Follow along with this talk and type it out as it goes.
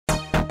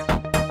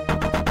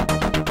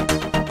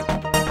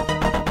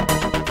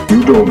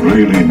You don't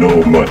really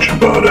know much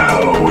about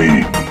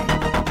Halloween.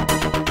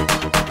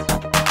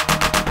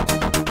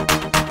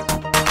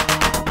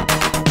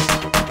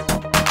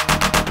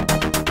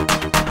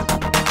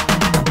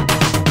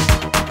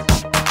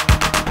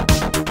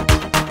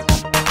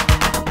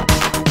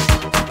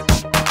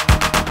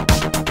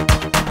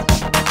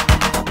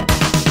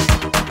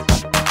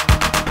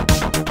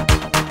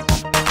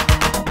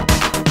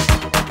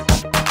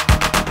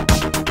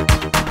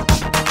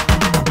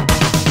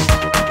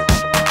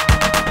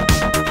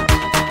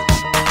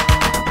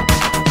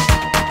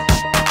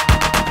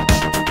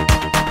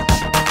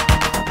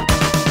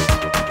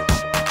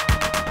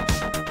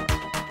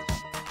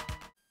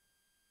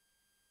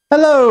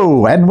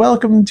 Hello, and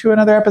welcome to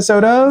another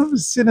episode of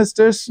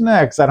Sinister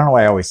Snacks. I don't know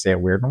why I always say it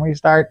weird when we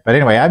start, but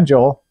anyway, I'm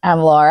Joel. I'm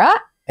Laura.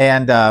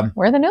 And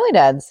we're the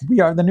Newlydeads.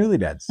 We are the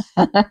Newlydeads.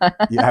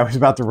 Yeah, I was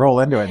about to roll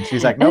into it, and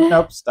she's like,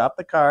 nope, stop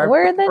the car.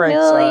 We're the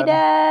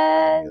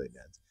Newlydeads.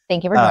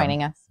 Thank you for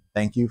joining us.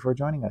 Thank you for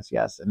joining us,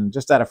 yes. And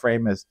just out of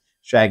frame is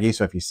Shaggy,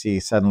 so if you see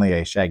suddenly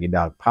a Shaggy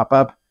dog pop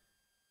up,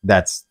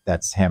 that's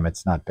him.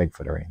 It's not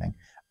Bigfoot or anything.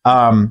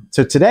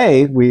 So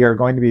today we are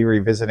going to be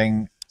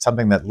revisiting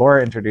something that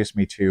Laura introduced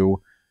me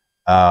to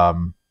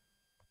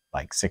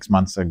like 6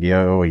 months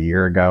ago, a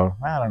year ago.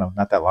 I don't know,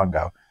 not that long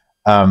ago.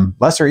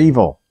 Lesser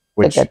Evil,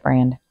 which a good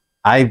brand.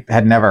 I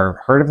had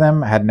never heard of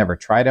them. I had never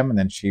tried them. And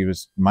then she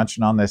was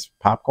munching on this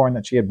popcorn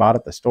that she had bought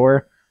at the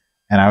store.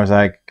 And I was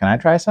like, can I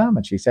try some?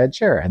 And she said,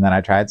 sure. And then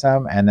I tried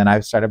some, and then I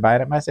started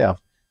buying it myself.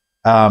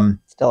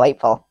 It's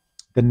delightful.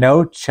 The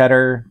no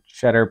cheddar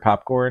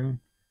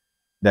popcorn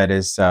that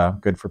is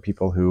good for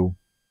people who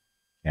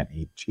can't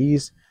eat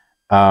cheese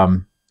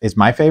is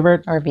my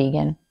favorite. Or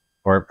vegan.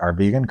 Or are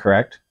vegan,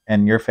 correct.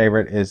 And your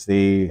favorite is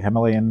the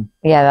Himalayan?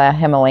 Yeah, the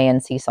Himalayan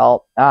sea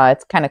salt.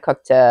 It's kind of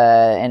cooked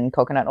in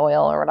coconut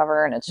oil or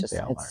whatever, and it's just,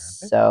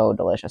 it's so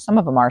delicious. Some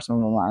of them are, some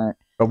of them aren't.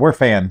 But we're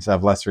fans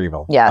of Lesser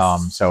Evil.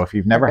 Yes. So if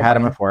you've never had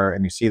them before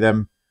and you see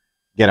them,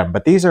 get them.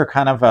 But these are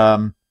kind of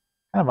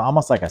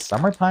almost like a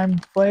summertime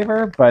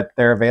flavor, but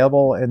they're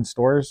available in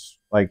stores,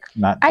 like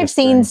not. I've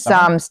seen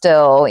some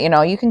still. You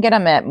know, you can get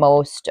them at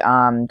most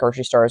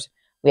grocery stores.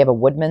 We have a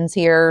Woodman's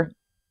here.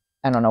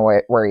 I don't know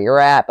where you're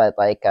at, but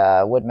like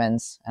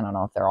Woodman's, I don't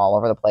know if they're all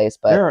over the place,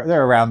 but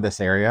they're around this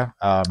area.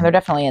 They're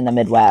definitely in the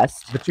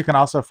Midwest. But you can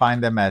also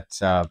find them at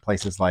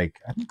places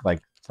like, I think,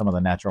 like some of the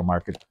natural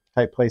market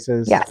type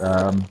places. Yes.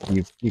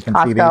 You can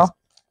Costco. see these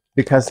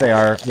because they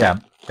are,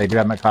 they do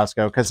have them at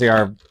Costco because they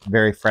are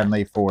very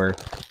friendly for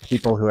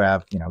people who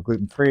have,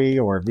 gluten-free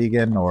or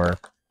vegan, or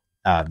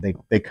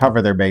they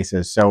cover their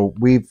bases. So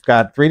we've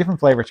got 3 different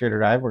flavors here to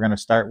try. We're going to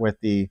start with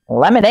the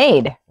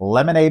lemonade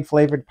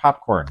flavored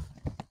popcorn.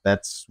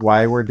 That's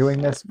why we're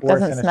doing this. It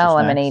doesn't smell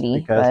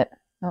lemonade-y, but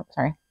oh,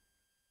 sorry.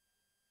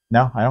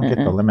 No, I don't get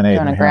the lemonade.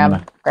 You want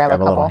to grab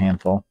a little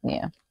handful.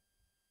 Yeah.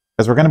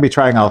 Because we're going to be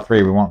trying all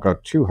 3. We won't go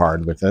too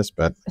hard with this,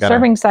 but the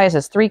serving size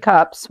is 3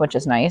 cups, which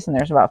is nice, and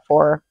there's about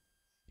 4.5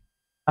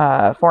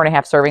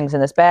 servings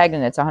in this bag,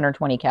 and it's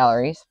 120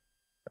 calories.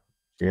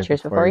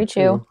 Cheers before you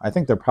chew. I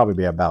think they'll probably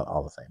be about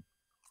all the same.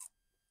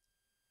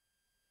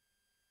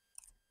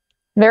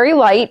 Very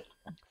light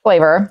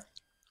flavor.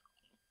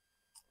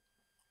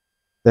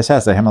 This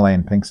has the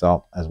Himalayan pink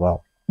salt as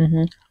well.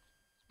 Mm-hmm.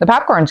 The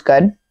popcorn's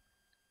good.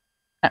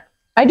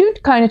 I do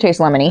kind of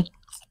taste lemony.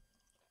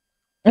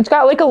 It's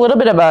got like a little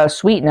bit of a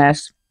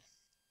sweetness.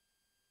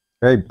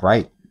 Very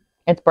bright.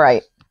 It's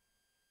bright.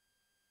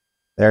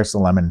 There's the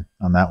lemon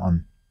on that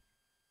one.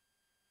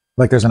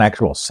 Like there's an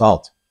actual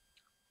salt.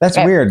 That's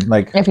weird.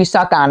 Like if you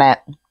suck on it,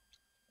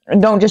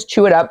 don't just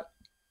chew it up.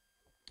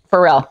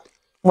 For real.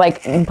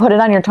 Like put it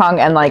on your tongue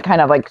and like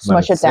kind of like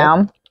smush it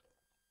down.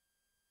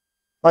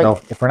 Like,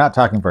 so if we're not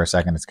talking for a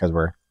second, it's because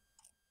we're...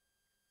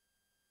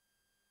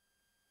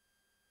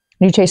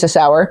 You taste the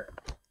sour?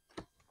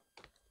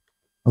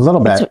 A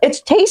little bit.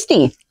 It's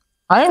tasty.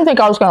 I didn't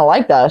think I was going to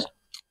like this.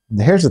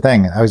 Here's the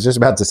thing. I was just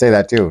about to say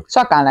that too.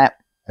 Suck on it.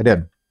 I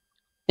did.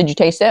 Did you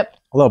taste it?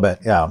 A little bit,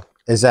 yeah.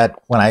 Is that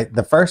when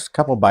the first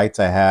couple bites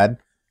I had,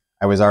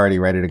 I was already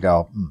ready to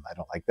go, I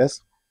don't like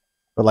this.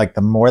 But like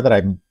the more that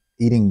I'm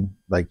eating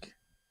like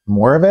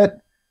more of it,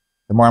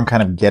 the more I'm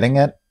kind of getting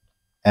it.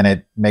 And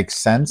it makes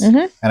sense.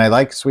 Mm-hmm. And I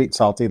like sweet,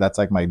 salty. That's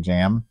like my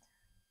jam.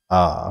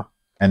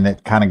 And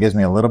it kind of gives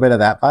me a little bit of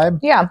that vibe.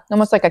 Yeah,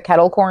 almost like a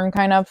kettle corn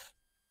kind of.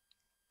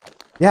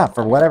 Yeah,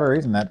 for whatever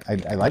reason, that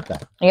I like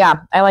that.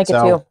 Yeah, I like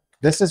it too.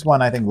 This is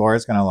one I think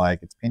Laura's going to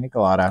like. It's pina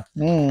colada.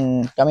 Do you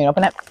want me to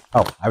open it?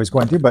 Oh, I was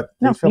going to, but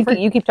no,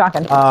 you keep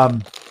talking.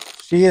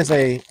 She is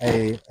a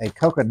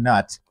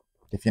coconut,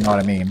 if you know what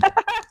I mean.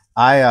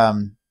 I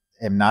am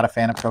not a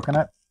fan of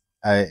coconut.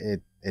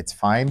 It's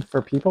fine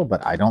for people,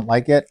 but I don't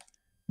like it.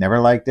 Never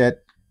liked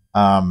it.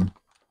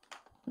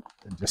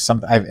 Just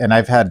something.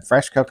 I've had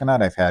fresh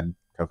coconut. I've had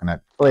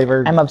coconut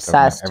flavored. I'm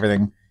obsessed.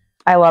 Everything.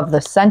 I love the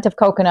scent of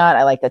coconut.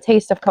 I like the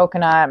taste of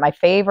coconut. My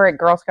favorite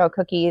Girl Scout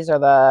cookies are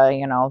the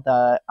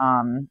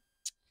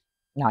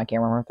no, I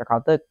can't remember what they're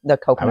called. The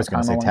coconut. I was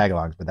going to say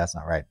tagalongs, but that's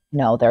not right.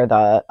 No, they're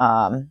the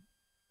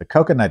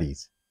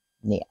coconutties.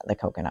 Yeah, the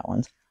coconut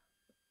ones.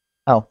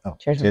 Oh, Oh,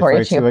 cheers cheers before for you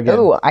you chew. two again.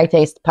 Ooh, I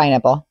taste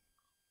pineapple.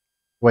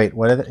 Wait,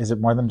 what is it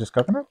more than just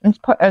coconut? It's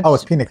Oh,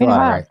 it's pina colada,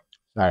 right?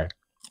 Sorry.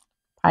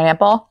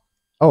 Pineapple.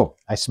 Oh,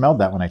 I smelled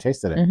that when I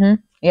tasted it. Mm-hmm.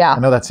 Yeah. I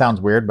know that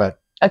sounds weird, but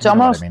It's you know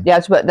what I almost mean. yeah.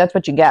 That's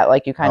what you get.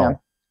 Like you kind of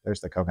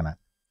there's the coconut.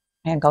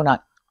 and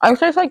coconut. I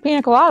taste like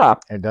pina colada.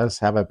 It does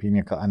have a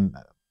pina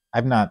colada.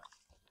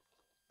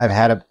 I've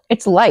had it.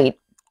 It's light.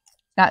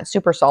 It's not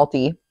super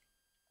salty.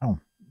 Oh,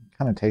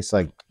 kind of tastes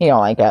like You don't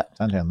like it.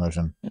 suntan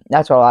lotion.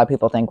 That's what a lot of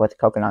people think with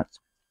coconuts.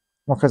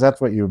 Well, because that's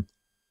what you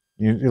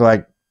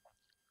like.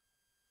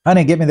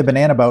 Honey, get me the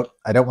banana boat.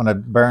 I don't want to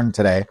burn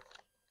today,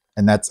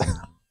 and that's kind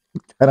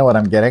of what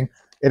I'm getting.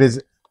 It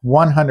is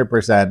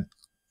 100%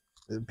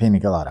 pina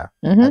colada.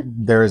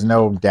 Mm-hmm. There is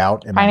no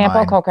doubt in my Pineapple,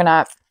 mind.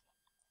 coconut.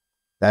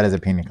 That is a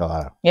pina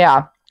colada.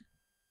 Yeah.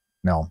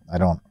 No, I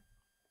don't.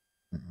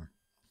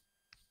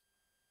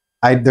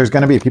 There's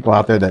going to be people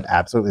out there that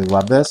absolutely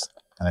love this,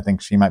 and I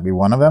think she might be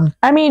one of them.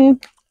 I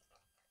mean,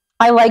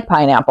 I like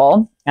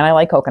pineapple and I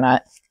like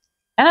coconut,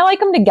 and I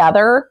like them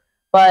together.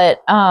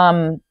 But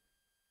I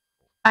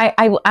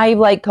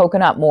like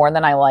coconut more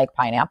than I like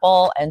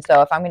pineapple, and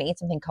so if I'm going to eat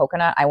something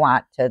coconut, I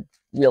want to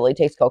really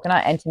taste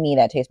coconut, and to me,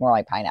 that tastes more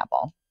like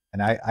pineapple.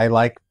 And I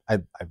let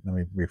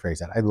me rephrase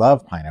that. I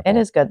love pineapple. It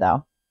is good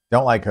though.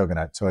 Don't like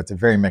coconut, so it's a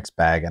very mixed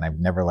bag, and I've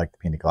never liked the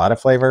pina colada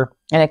flavor.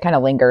 And it kind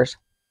of lingers.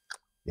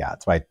 Yeah,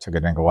 that's why I took a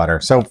drink of water.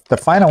 So the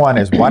final one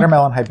is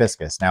watermelon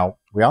hibiscus. Now,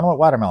 we all know what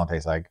watermelon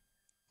tastes like.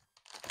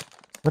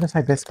 What does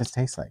hibiscus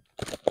taste like?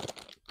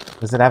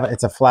 Does it have,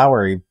 it's a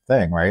flowery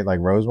thing, right? Like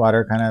rose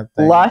water kind of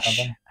thing?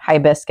 Lush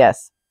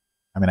hibiscus.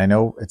 I mean, I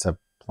know it's a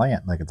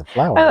plant, like it's a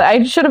flower.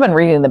 I should have been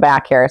reading the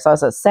back here. So it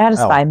says,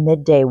 satisfy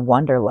midday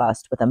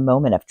wanderlust with a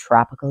moment of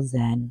tropical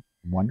zen.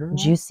 Wonderland?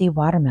 Juicy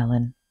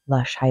watermelon,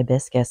 lush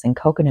hibiscus, and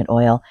coconut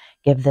oil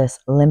give this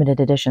limited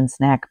edition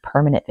snack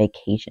permanent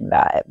vacation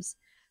vibes.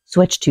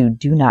 Switch to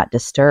Do Not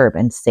Disturb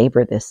and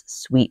savor this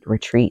sweet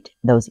retreat.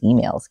 Those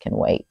emails can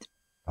wait.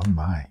 Oh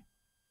my.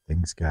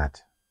 Things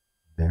got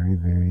very,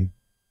 very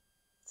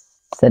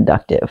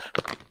seductive.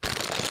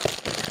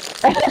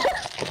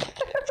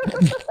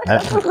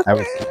 I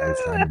was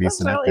trying to be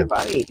seductive.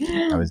 Really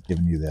funny. I was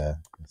giving you the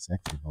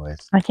sexy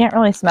voice. I can't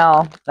really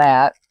smell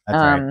that. That's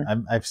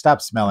right. I've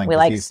stopped smelling. We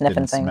like these sniffing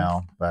didn't things.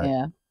 Smell, but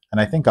Yeah. And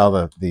I think all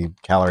the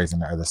calories in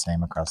there are the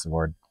same across the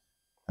board.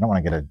 I don't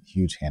want to get a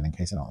huge hand in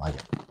case I don't like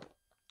it.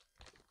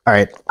 All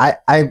right,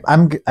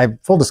 I'm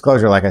full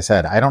disclosure. Like I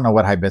said, I don't know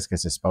what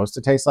hibiscus is supposed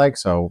to taste like.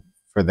 So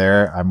for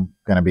there, I'm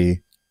gonna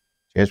be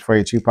cheers for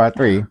you 2 part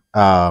 3.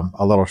 A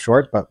little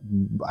short, but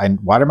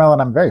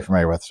watermelon I'm very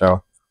familiar with.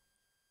 So,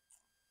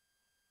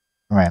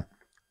 all right,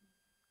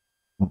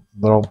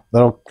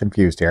 little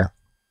confused here.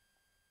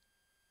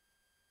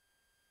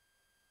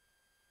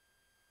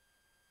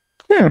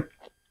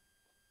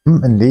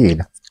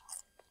 Indeed,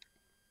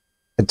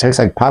 it tastes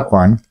like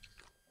popcorn.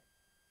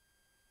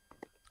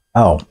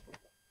 Oh.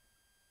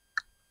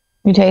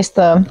 You taste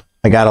the...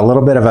 I got a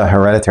little bit of a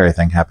hereditary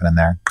thing happening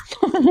there.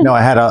 No,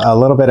 I had a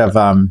little bit of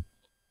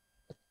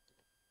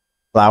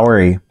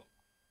flowery.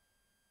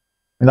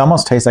 It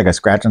almost tastes like a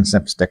scratch and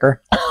sniff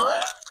sticker.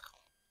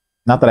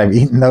 Not that I've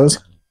eaten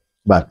those,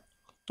 but...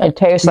 It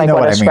tastes like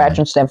what a scratch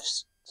and sniff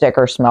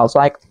sticker smells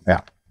like. Yeah.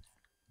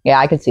 Yeah,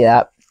 I could see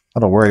that. A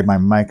little worried my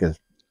mic is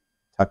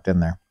tucked in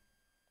there.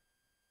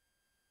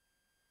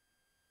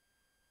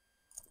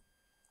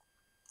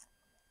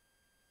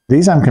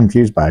 These I'm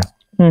confused by.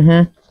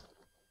 Mm-hmm.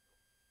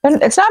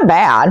 It's not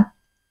bad.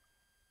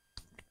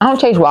 I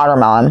don't taste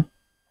watermelon.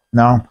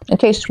 No. It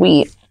tastes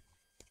sweet.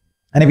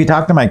 And if you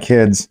talk to my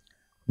kids,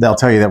 they'll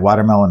tell you that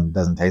watermelon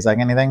doesn't taste like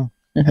anything.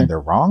 Mm-hmm. And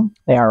they're wrong.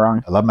 They are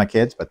wrong. I love my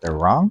kids, but they're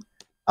wrong.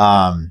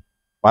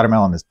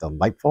 Watermelon is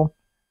delightful.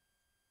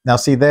 Now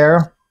see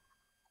there,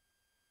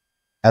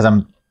 as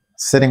I'm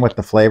sitting with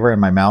the flavor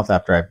in my mouth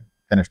after I've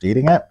finished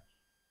eating it,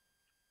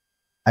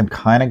 I'm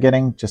kind of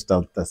getting just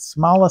the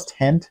smallest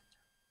hint.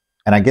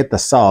 And I get the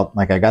salt.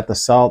 Like I got the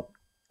salt.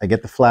 I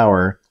get the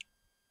flour,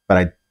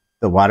 but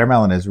the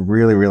watermelon is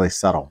really, really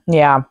subtle.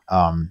 Yeah.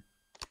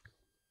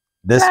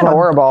 This not one,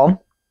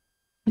 horrible.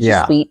 It's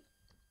yeah, sweet,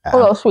 a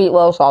little sweet, a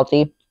little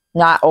salty.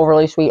 Not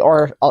overly sweet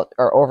or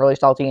overly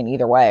salty in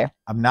either way.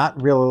 I'm not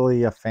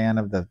really a fan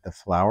of the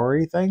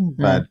floury thing,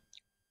 but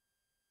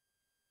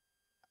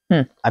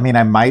I mean,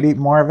 I might eat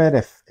more of it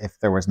if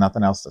there was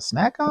nothing else to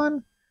snack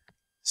on.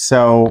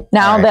 So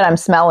now that I'm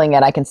smelling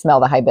it, I can smell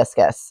the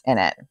hibiscus in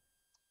it.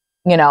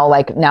 You know,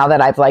 like now that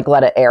I've like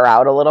let it air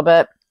out a little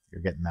bit.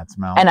 You're getting that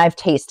smell. And I've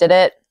tasted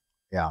it.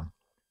 Yeah.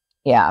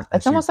 Yeah.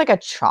 It's almost like a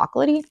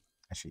chocolatey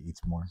she eats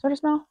more sort of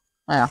smell.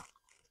 Yeah.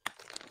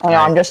 I know,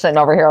 I'm just sitting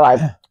over here like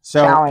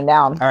chowing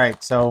down. All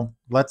right. So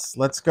let's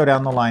go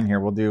down the line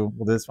here. We'll do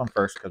this one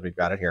first because we've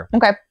got it here.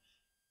 Okay.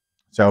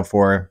 So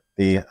for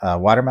the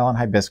watermelon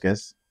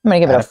hibiscus, I'm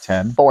gonna give it a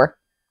 10. 4.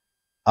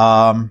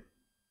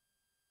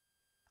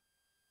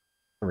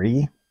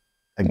 3.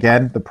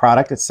 Again, the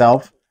product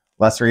itself,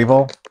 Lesser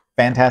Evil,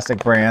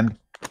 fantastic brand.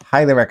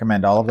 Highly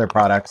recommend all of their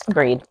products.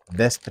 Agreed.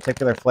 This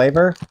particular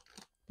flavor,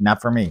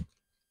 not for me.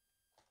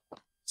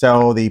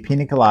 So the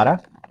pina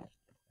colada,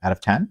 out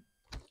of 10?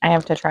 I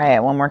have to try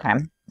it one more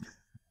time.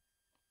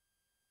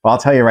 Well, I'll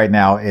tell you right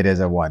now, it is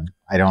a 1.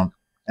 I don't,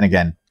 and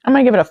again, I'm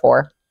going to give it a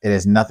 4. it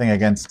is nothing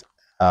against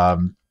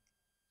the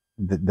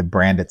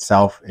brand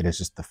itself. It is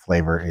just the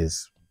flavor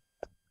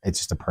it's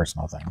just a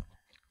personal thing.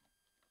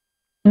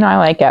 No, I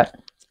like it.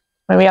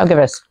 Maybe I'll give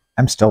it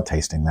I'm still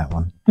tasting that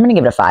one. I'm going to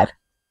give it a 5.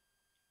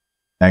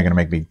 Now you're going to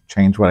make me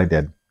change what I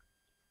did.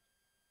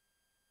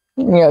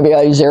 You're going to be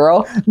like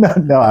 0?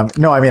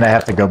 No, I mean, I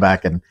have to go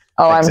back and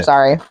Oh, I'm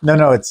sorry. No,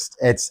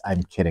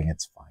 I'm kidding.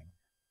 It's fine.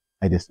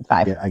 I just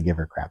 5. I give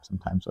her crap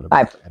sometimes. 5.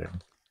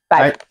 5.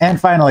 Right, and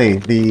finally,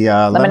 the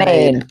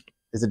lemonade.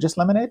 Is it just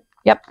lemonade?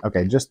 Yep.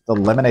 Okay, just the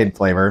lemonade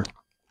flavor.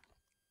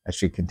 As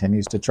she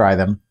continues to try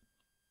them,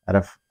 out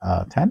of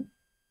 10,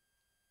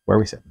 where are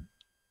we sitting?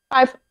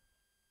 5.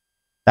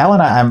 That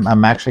one,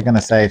 I'm actually going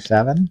to say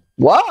 7.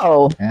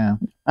 Whoa. Yeah.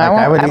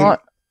 I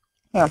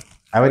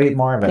would eat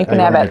more of it. You can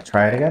have it.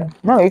 Try it again.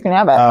 No, you can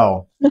have it.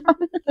 Oh.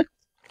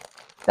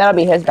 That'll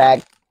be his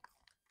bag.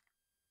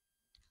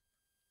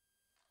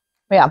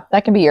 Yeah,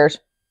 that can be yours.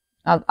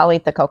 I'll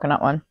eat the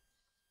coconut one.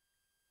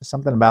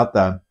 Something about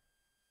the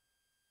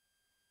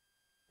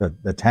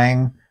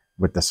tang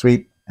with the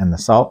sweet and the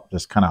salt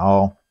just kind of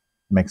all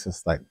makes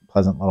this like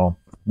pleasant little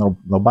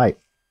bite.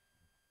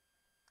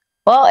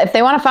 Well, if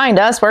they want to find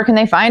us, where can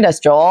they find us,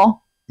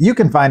 Joel? You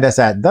can find us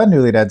at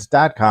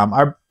thenewlydeads.com,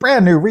 our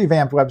brand new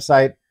revamped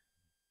website.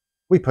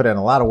 We put in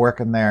a lot of work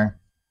in there,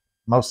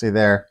 mostly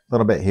there, a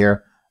little bit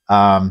here.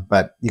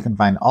 But you can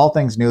find all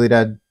things Newly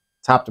Dead,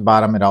 top to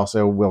bottom. It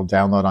also will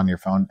download on your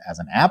phone as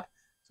an app.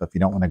 So if you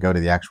don't want to go to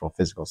the actual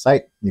physical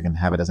site, you can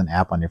have it as an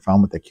app on your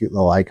phone with the cute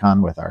little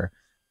icon with our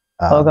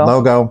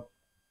logo.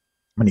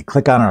 When you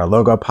click on it, our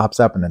logo pops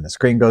up and then the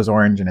screen goes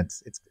orange, and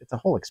it's a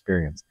whole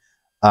experience.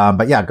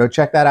 But yeah, go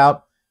check that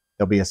out.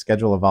 There'll be a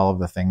schedule of all of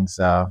the things.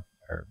 Or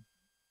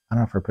I don't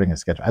know if we're putting a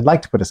schedule. I'd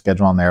like to put a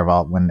schedule on there of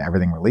all when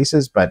everything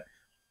releases, but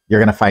you're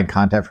going to find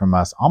content from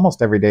us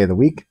almost every day of the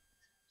week.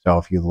 So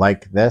if you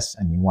like this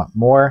and you want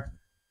more,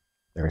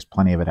 there's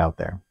plenty of it out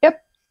there.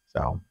 Yep.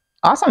 So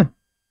awesome.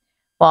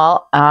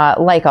 Well,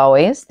 like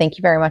always, thank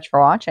you very much for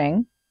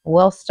watching.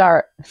 We'll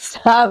stop.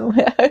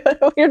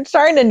 We're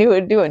trying to do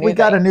a new thing. We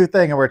got a new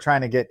thing and we're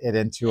trying to get it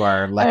into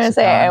our lexicon. I'm gonna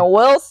say, and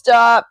we'll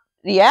stop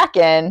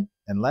yakking.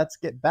 And let's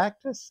get back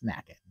to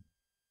snacking.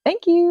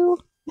 Thank you.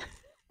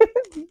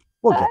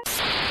 We'll get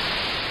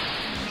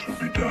Should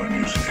be done,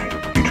 you see,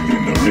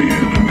 between the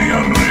real and the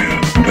unreal.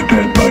 The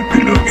dead might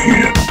be looking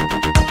in.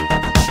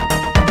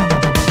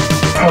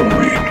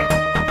 Halloween,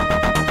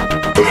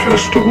 the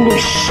festival of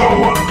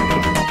Samhain.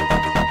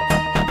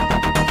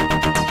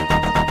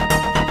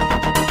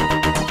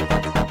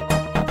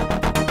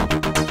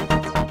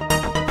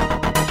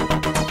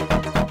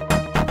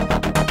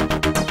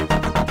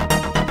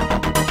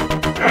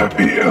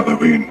 Happy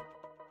Halloween.